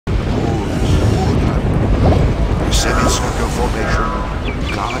formation.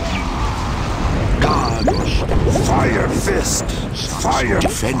 Guard me. Guard us. Fire fist. Fire.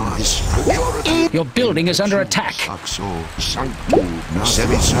 Defend this. Your building is under attack.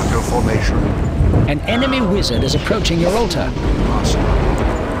 Semicircle formation. An enemy wizard is approaching your altar.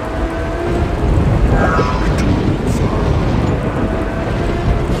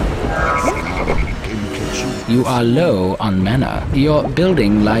 You are low on mana. Your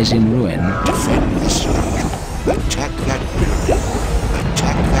building lies in ruin. Defend this. Attack that building.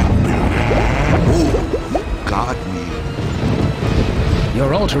 Attack that building. Move. Guard me.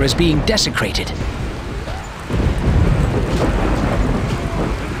 Your altar is being desecrated.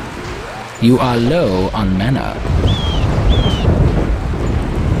 You are low on mana.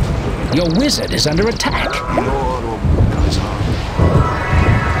 Your wizard is under attack.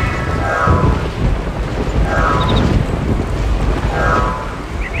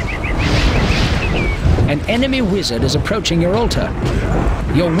 An enemy wizard is approaching your altar.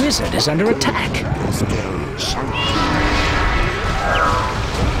 Your wizard is under attack.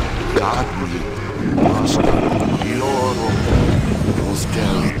 Guard me.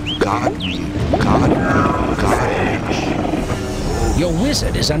 Guard me. Guard me. Guard me. Your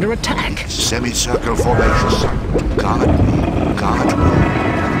wizard is under attack. Semicircle formation. Guard me. Guard me.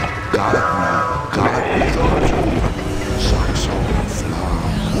 Guard me. Guard me.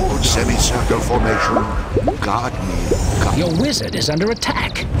 Semicircle formation. Guard me. Guard. Your wizard is under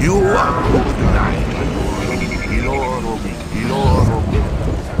attack. You are group 9.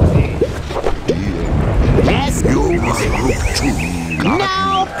 Yes. You are group 2.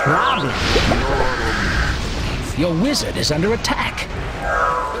 No problem. Your wizard is under attack.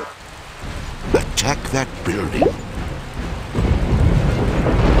 Attack that building.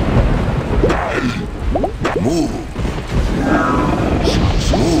 Move.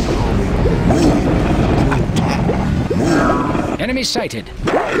 Move. Move. Attack. Move. Enemy sighted.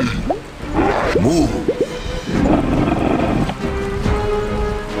 Move.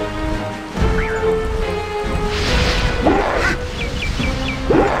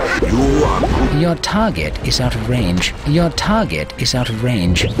 Your target is out of range. Your target is out of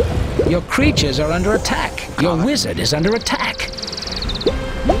range. Your creatures are under attack. Your wizard is under attack.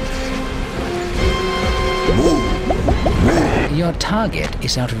 Move. Move. Your target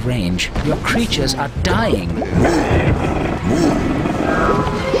is out of range. Your creatures are dying. Move.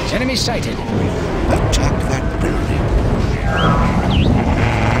 Enemy sighted. Attack that building.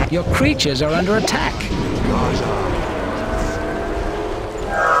 Your creatures are under attack.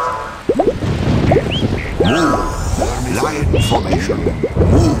 Move. Lion formation.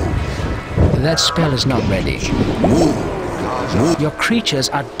 Move. That spell is not ready. Move. Move. Your creatures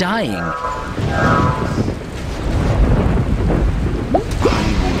are dying.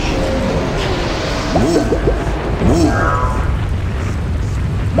 Move. Move.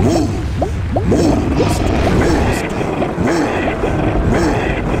 Move. Move.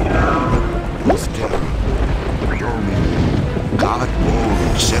 Guard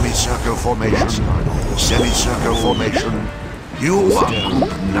move. Semicircle formation. Semicircle formation. You are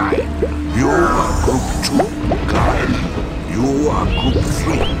group 9. You are group 2. Guard. You are group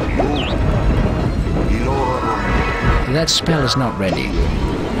 3. That spell is not ready.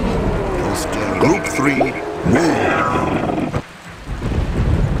 Group 3. Move.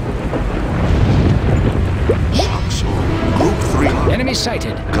 Group 3. Enemy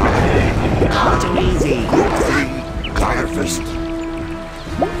sighted. Hot and easy. Group 3. Fist.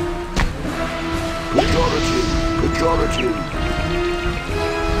 Pejorative. Pejorative.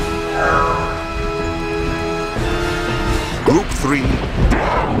 Group 3.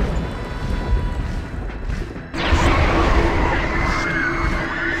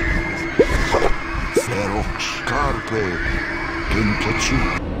 Ferox Carpe. Gentetsu.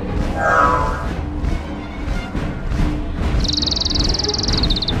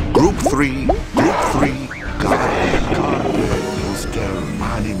 Group 3. Group 3.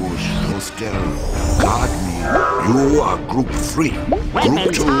 Guard me. You are group 3.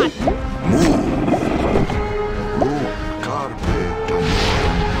 Group 2. Move. Move. Carpe.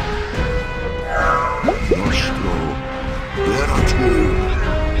 Nostro.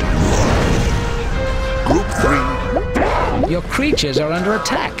 Group 3. Your creatures are under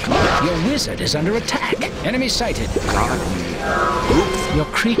attack. Your wizard is under attack. Enemy sighted. Guard me. Group. Your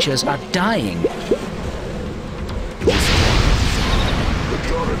creatures are dying.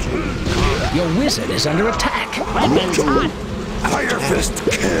 Your wizard is under attack. Weapons hot. Fire fist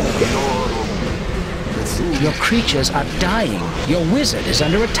kill. Your creatures are dying. Your wizard is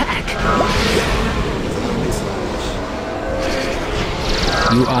under attack.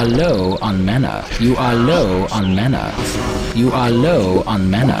 You are low on mana. You are low on mana. You are low on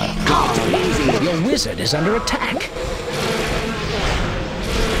mana. Your wizard is under attack.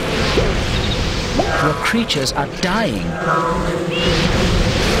 Your creatures are dying.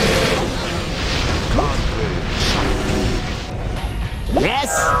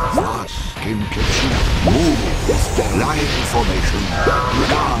 Yes? Kinketsu. Move. Line formation.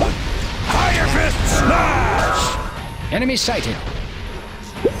 Guard. Fire fist smash! Enemy sighted.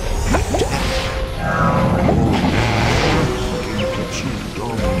 Kinketsu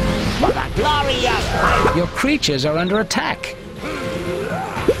dome. For the glory of fire. Your creatures are under attack.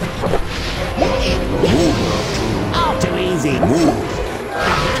 All too easy.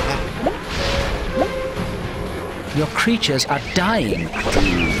 Your creatures are dying.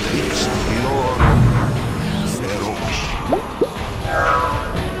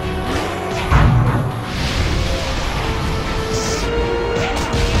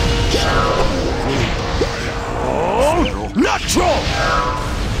 Natural!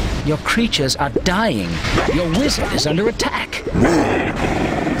 Your creatures are dying. Your wizard is under attack.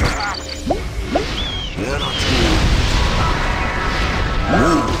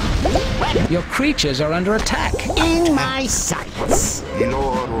 Your creatures are under attack. In my sights.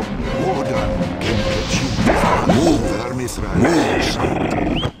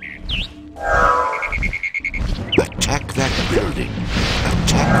 Attack that building.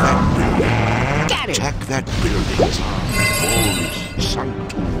 Attack that building. Got it. Attack that building. Bones,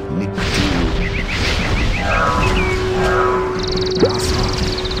 Sanctu, Nictu.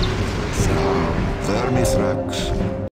 Vermithrax.